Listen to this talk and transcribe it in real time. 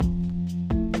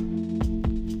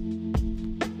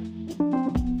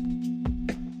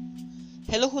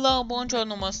Hello, hello, bonjour,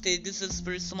 namaste. This is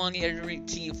Virsamani,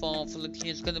 editor-in-chief of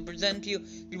Philippines, going to present you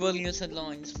the world news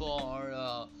headlines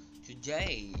for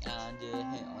today and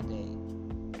here on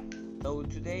day. So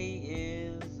today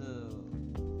is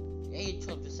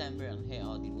 8th of December, and here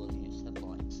are the world news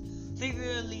headlines.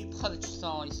 Severely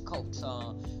politicized Cox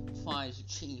Pfizer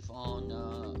chief on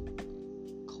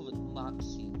COVID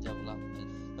vaccine development.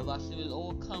 The vaccine will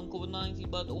overcome COVID-19,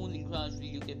 but only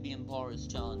gradually. UK Boris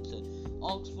Johnson.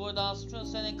 Oxford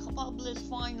AstraZeneca published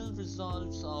final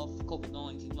results of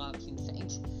COVID-19 vaccine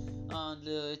stage, and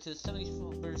it is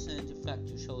 74%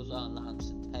 effective, shows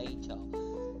Lancet data.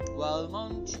 Well,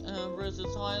 Mount versus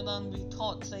Thailand, we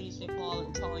thought says Nepal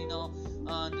and China,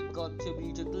 and it got to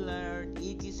be declared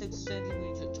 86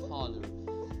 centimeter taller.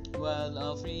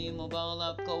 Well, free mobile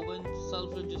app going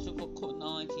self-register for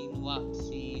COVID-19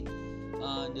 vaccine,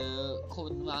 and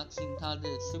COVID vaccine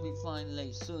targets should be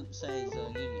finalized soon, says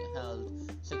Union Health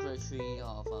Secretary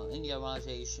of India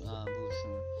Rajesh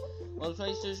Bhushan. Well,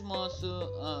 Christchurch must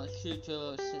should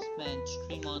suspend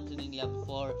 3 months in India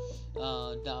before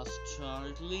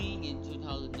dastardly in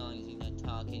 2019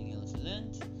 attack in New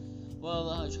Zealand.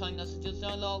 Well, China suggests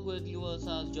dialogue with US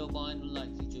as Joe Biden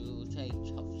likely to take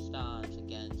tough stance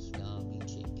against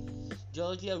Beijing.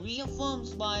 Georgia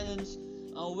reaffirms Biden's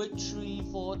victory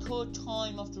for third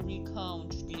time after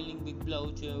recount, dealing big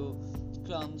blow to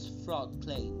Trump's fraud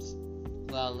claims.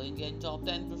 Well, Indian top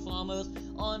 10 performers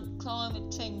on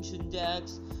climate change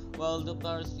index. Well, the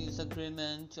Paris Peace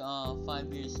Agreement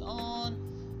 5 years on,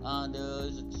 and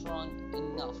is it strong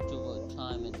enough to avoid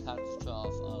climate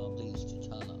catastrophe? Please to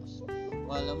tell us.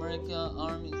 Well, American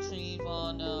Army chief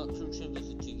on crucial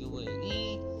visit to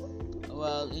UAE.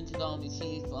 Well, Indian Army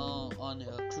chief on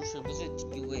a crucial visit to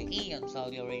UAE and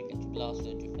Saudi Arabia to blast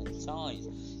their defense ties.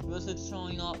 Visit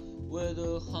China with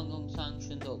Hong Kong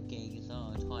sanctions. Okay,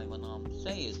 Taiwan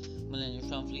says Melania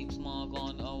Trump leaks mark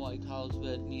on White House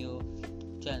with new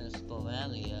tennis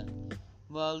pavilion.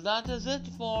 Well, that is it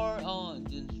for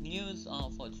the news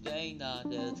for today. That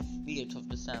is the 8th of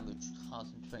December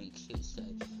 2020,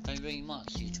 Tuesday. Thank you very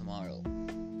much. See you tomorrow.